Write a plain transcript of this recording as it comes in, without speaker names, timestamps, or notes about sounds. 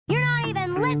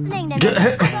even listening to me.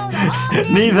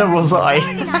 Neither was I.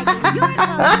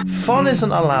 Fun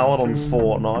isn't allowed on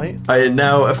Fortnite. I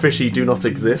now officially do not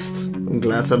exist. I'm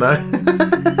glad to know.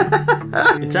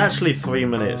 It's actually 3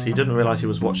 minutes. He didn't realise he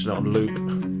was watching it on loop.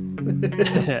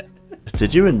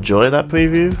 Did you enjoy that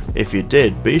preview? If you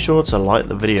did, be sure to like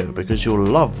the video because you'll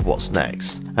love what's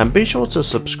next. And be sure to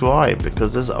subscribe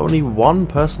because there's only one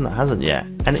person that hasn't yet,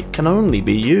 and it can only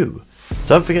be you.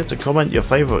 Don't forget to comment your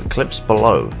favourite clips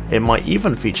below. It might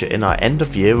even feature in our end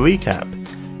of year recap.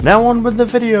 Now on with the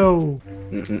video!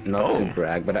 Not to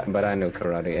brag, but I know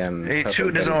karate. He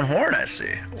tooted his own horn, I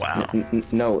see. Wow.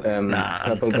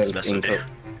 Purple belt in...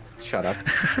 Shut up.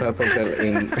 Purple belt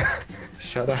in...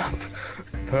 Shut up.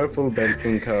 Purple belt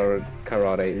in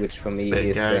karate, which for me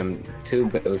is 2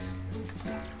 belts.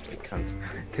 I can't.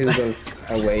 2 belts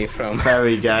away from.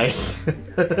 Very gay. 2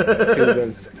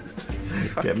 belts.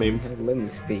 Get memed. Let me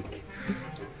speak.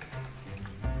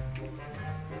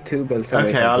 2 belts away.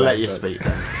 Okay, I'll let you speak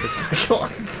then. Go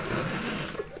on.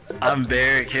 I'm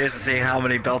very curious to see how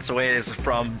many belts away it is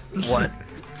from what.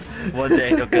 One day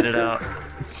he'll get it out.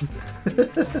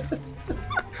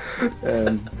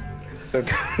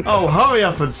 Oh, hurry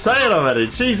up and say it already!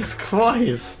 Jesus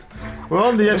Christ! We're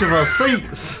on the edge of our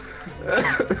seats!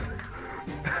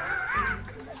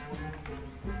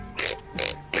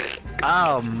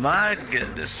 Oh my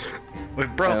goodness. We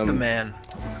broke the man.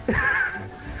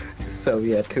 So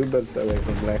yeah, 2 belts away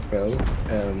from black belt.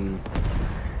 And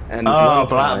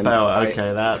black belt.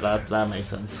 Okay, that makes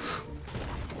sense.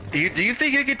 Do you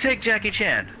think you could take Jackie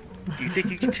Chan? You think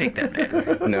you can take that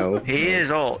man? No. He is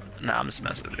old. Nah, I'm just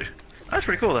messing with you. That's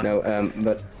pretty cool, though. No,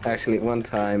 but actually, one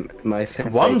time my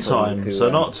sensei One told me time, to, so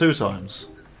not 2 times.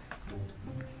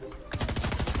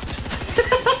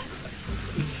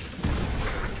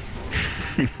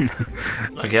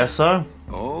 I guess so.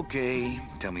 Okay,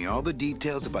 tell me all the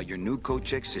details about your new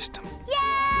Kochek system.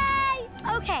 Yay!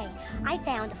 Okay, I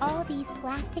found all these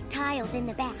plastic tiles in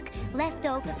the back, left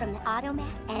over from the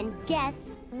automat, and guess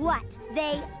what?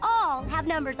 They all have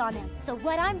numbers on them. So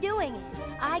what I'm doing is,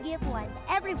 I give one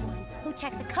to everyone who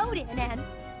checks a code in and...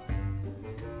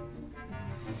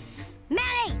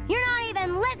 Manny, you're not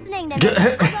even listening to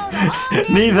me.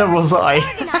 Neither was I.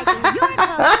 Organizing your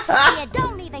code, you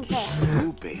don't even care.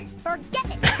 Lupe. Forget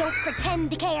it. Don't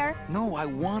pretend to care. No, I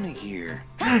want to hear.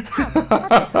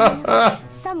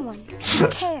 Someone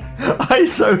cares. I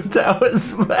zoned out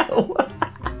as well.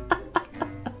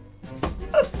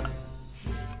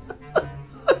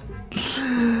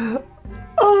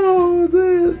 Oh,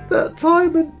 dude, that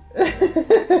timing.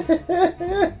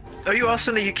 Are you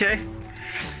also in the UK?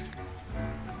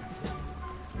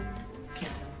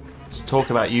 Let's talk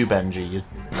about you, Benji.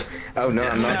 Oh no,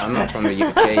 I'm not from the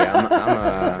UK.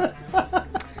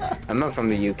 I'm not from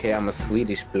the UK. I'm a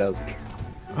Swedish bloke.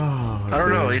 Oh, I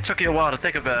don't know. It took you a while to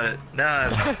think about it.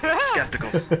 Now I'm skeptical.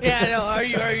 Yeah, no. Are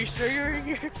you sure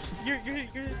you're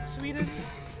Swedish?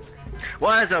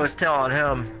 Well, as I was telling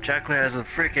him, Jacqueline has a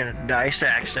freaking nice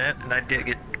accent, and I dig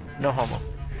it. No homo.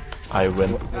 I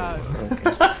win. I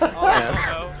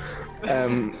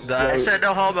said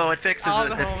no homo. It fixes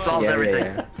it. It solves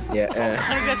everything. Yeah.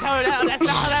 That's not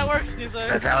how that works, Caesar.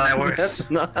 That's how that works.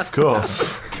 Of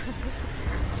course.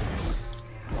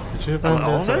 Could you have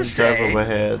been server over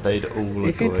here? They'd all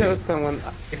If you tell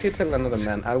another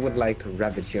man, I would like to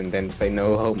rabbit you, and then say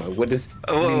no homo, would this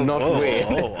be not weird?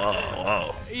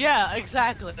 Whoa. Yeah,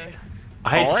 exactly. I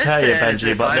hate to tell you,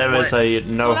 Benji, but there is a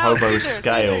no homo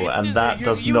scale, and that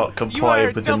does not comply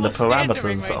within the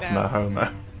parameters of no homo.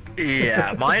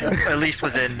 Yeah, mine at least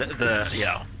was in the,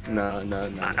 No.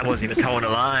 I wasn't even towing the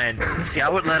line. See, I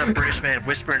wouldn't let a British man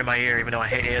whisper into my ear, even though I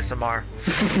hate ASMR.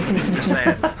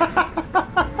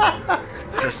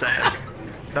 Just saying.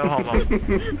 No homo.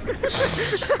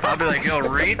 I'll be like, yo,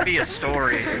 read me a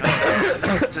story.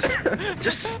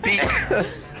 Just speak.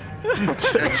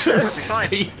 Just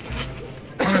speak.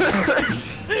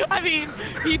 I mean,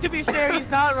 to be fair,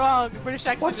 he's not wrong. British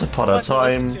accent. Once upon a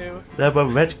time, there were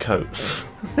redcoats.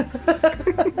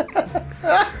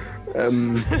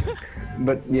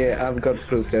 But yeah, I've got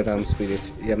proof that I'm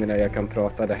Swedish. Jag menar, jag kan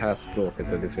prata det här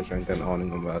språket och du förstår inte en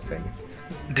aning om vad jag säger.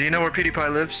 Do you know where PewDiePie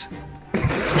lives?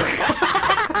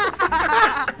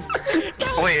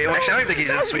 Wait, actually, I don't think he's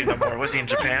in Sweden no more. Was he in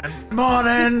Japan?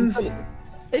 Morning!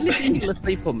 They literally fell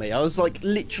asleep on me. I was like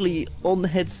literally on the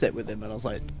headset with him and I was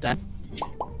like, damn,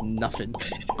 nothing.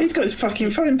 He's got his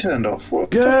fucking phone turned off.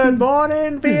 What? Good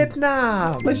morning,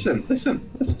 Vietnam! Listen to this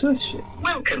shit.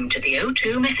 Welcome to the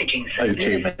O2 messaging service.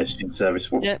 O2 messaging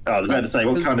service. What? I was about to say,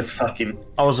 what kind of fucking...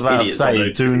 I was about to idiots say, are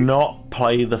those? do not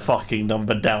play the fucking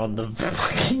number down the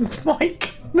fucking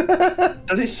mic.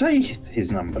 Does it say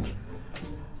his number?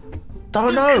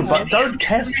 Don't know, but don't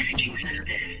test.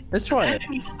 Let's try it.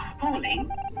 Calling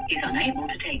is unable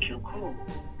to take your call.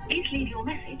 Please leave your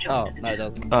message. Oh, no, it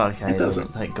doesn't. Oh, okay, It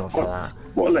doesn't. Thank God for that.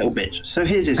 What a little bitch. So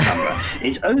here's his number.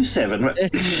 It's 07.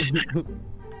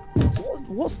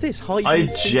 What's this? Hide I and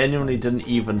seek? genuinely didn't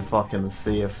even fucking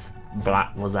see if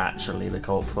Black was actually the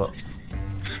culprit.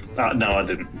 No, I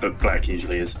didn't, but Black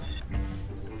usually is.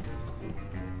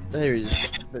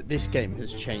 This game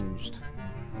has changed.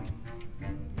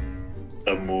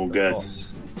 Among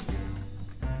Us.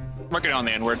 Working on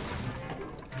the N-word.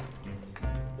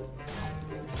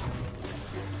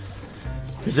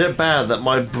 Is it bad that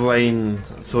my brain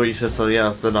thought you said something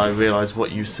else, then I realised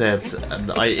what you said,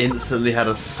 and I instantly had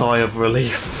a sigh of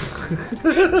relief?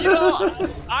 You know,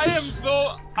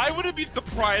 I wouldn't be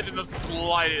surprised in the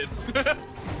slightest.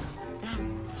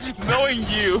 Knowing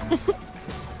you.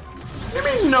 What do you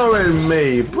mean knowing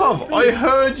me? Bruv, I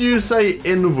heard you say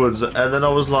inwards, and then I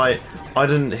was like, I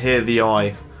didn't hear the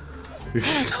I.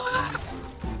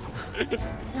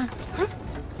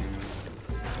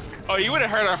 Oh, you would have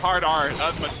heard a hard R,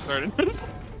 that's much certain.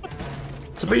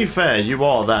 To be fair, you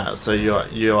are that, so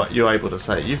you're able to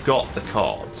say it. You've got the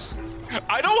cards.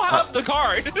 I don't have the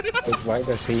card! Why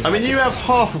does he I mean, you have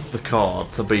half of the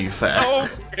card, to be fair.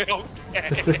 Okay. Well,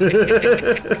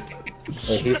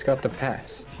 he's got the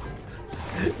pass.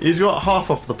 He's got half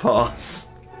of the pass.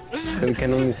 So we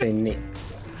can only say Nick.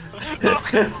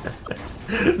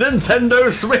 Nintendo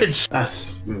Switch!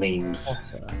 That's memes.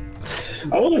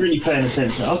 I wasn't really paying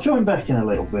attention. I'll join back in a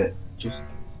little bit. Just,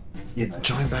 you know.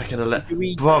 Join back in a little.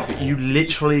 Bruv, you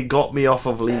literally got me off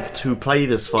of League to play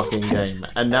this fucking game,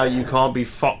 and now you can't be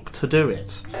fucked to do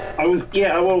it. I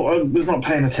was not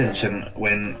paying attention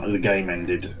when the game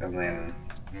ended, and then,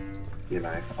 you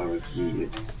know, I was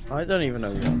yeeted. I don't even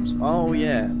know what. Oh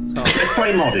yeah. Let's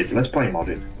play modded. Let's play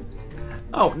modded.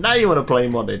 Oh, now you want to play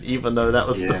modded, even though that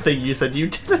was the thing you said you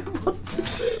didn't want to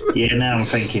do. Yeah, now I'm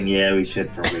thinking, yeah, we should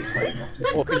probably play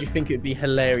modded. Or could you think it would be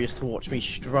hilarious to watch me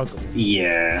struggle?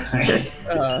 Yeah.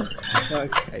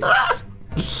 Okay.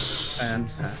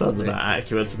 Fantastic. Sounds about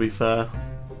accurate, to be fair.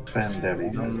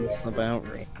 That's about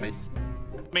right. I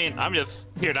mean, I'm just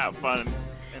here to have fun and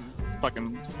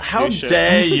fucking How do shit.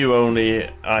 dare you only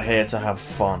are here to have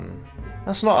fun?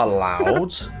 That's not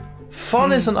allowed.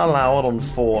 Fun isn't allowed on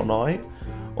Fortnite.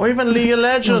 Or even League of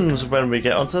Legends when we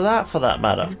get onto that, for that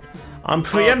matter. I'm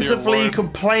preemptively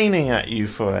complaining at you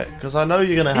for it, because I know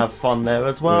you're going to have fun there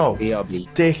as well.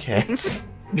 Dickheads.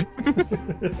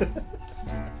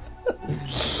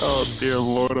 Oh dear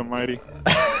Lord Almighty.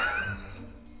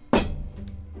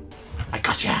 I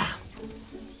gotcha.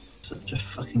 Such a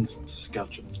fucking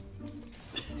scudgeon.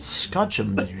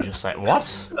 Scudgeon, did you just say?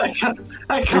 What? I can't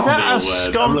Is that a be a word.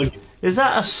 scum? Is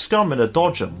that a scum in a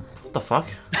dodgem? What the fuck?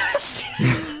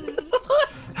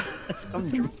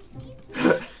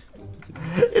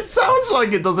 It sounds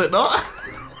like it, does it not?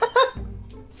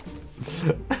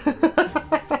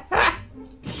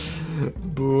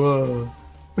 Bro.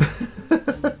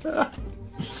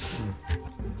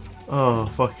 Oh,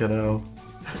 fucking hell.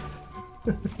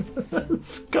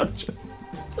 Scotcha.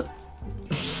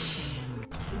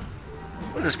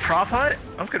 What is this, prop hut?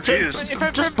 I'm confused.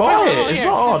 Just buy it. It's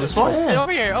not hard. It's right here.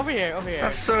 Over here, over here, over here.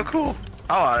 That's so cool.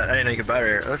 Oh, I didn't know you could buy it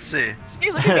here. Let's see.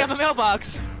 See, look at me, I have a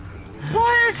mailbox.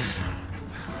 What?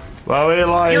 Well, we're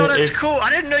like, Yo, that's cool. I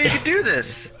didn't know you could do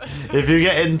this. If you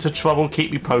get into trouble,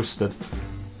 keep me posted.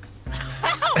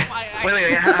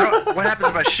 Wait, what happens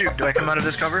if I shoot? Do I come out of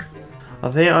this cover? I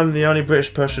think I'm the only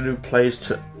British person who plays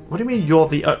to... What do you mean you're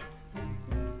the...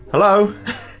 Hello?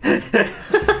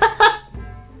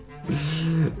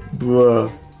 Bruh.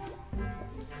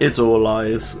 It's all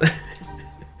lies.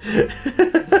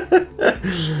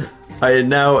 I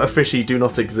now officially do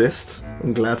not exist.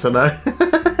 I'm glad to know.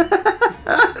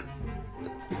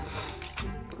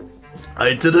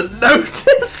 I didn't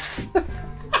notice!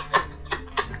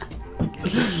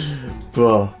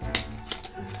 Bruh.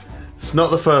 It's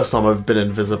not the first time I've been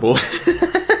invisible.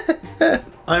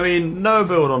 I mean, no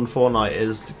build on Fortnite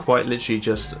is quite literally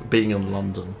just being in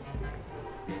London.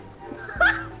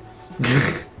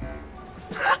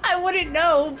 I wouldn't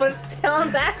know, but it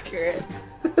sounds accurate.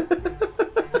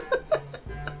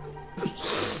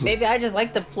 Maybe I just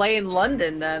like to play in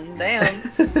London then. Damn.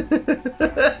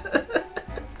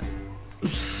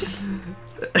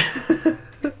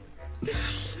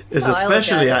 It's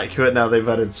especially accurate now they've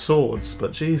added swords,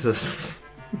 but Jesus.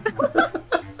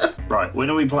 Right, when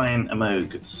are we playing Among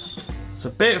Us? It's a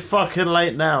bit fucking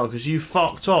late now because you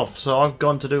fucked off, so I've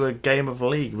gone to do a game of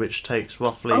League which takes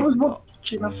roughly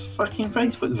watching a fucking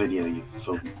Facebook video, you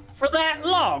fool. For that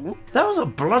long? That was a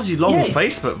bloody long Yes.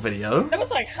 Facebook video. That was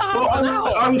like half Well, an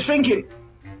hour. I was thinking.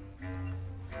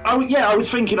 Oh yeah, I was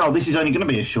thinking, oh, this is only going to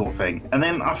be a short thing, and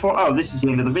then I thought, oh, this is the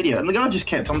end of the video, and the guy just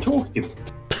kept on talking.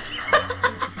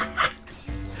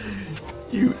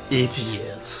 You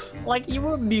idiot. Like, you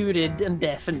were muted and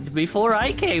deafened before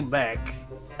I came back.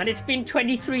 And it's been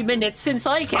 23 minutes since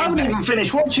I came I haven't back. even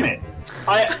finished watching it.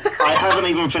 I haven't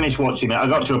even finished watching it. I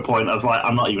got to a point, I was like,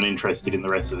 I'm not even interested in the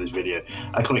rest of this video.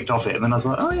 I clicked off it, and then I was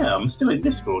like, oh yeah, I'm still in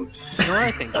Discord. No, I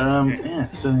think. Yeah.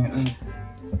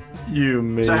 You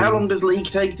mean? So how long does League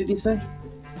take? Did you say?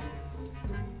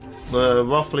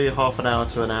 Roughly half an hour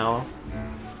to an hour.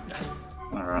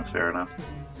 All right, fair enough.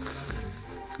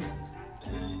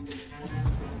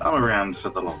 I'm around for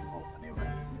the long haul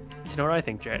anyway. Do you know what I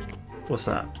think, Jake? What's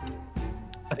that?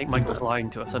 I think Michael's lying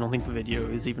to us. I don't think the video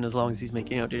is even as long as he's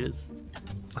making out it is.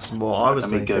 That's what I was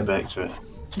thinking. Let me go back to it.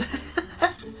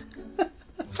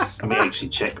 Let me actually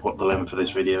check what the length of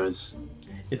this video is.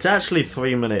 It's actually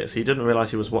 3 minutes. He didn't realise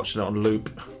he was watching it on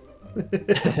loop.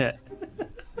 Yeah,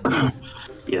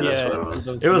 that's what it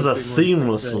was. It was a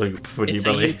seamless loop, would you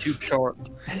believe? It's a YouTube short.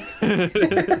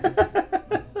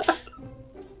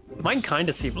 Mine kind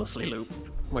of seamlessly loop.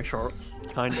 My shorts,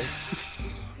 kind of.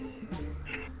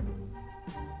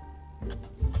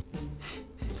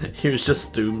 He was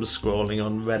just doom scrolling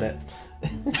on Reddit.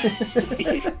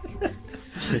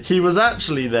 He was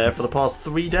actually there for the past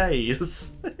 3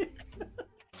 days.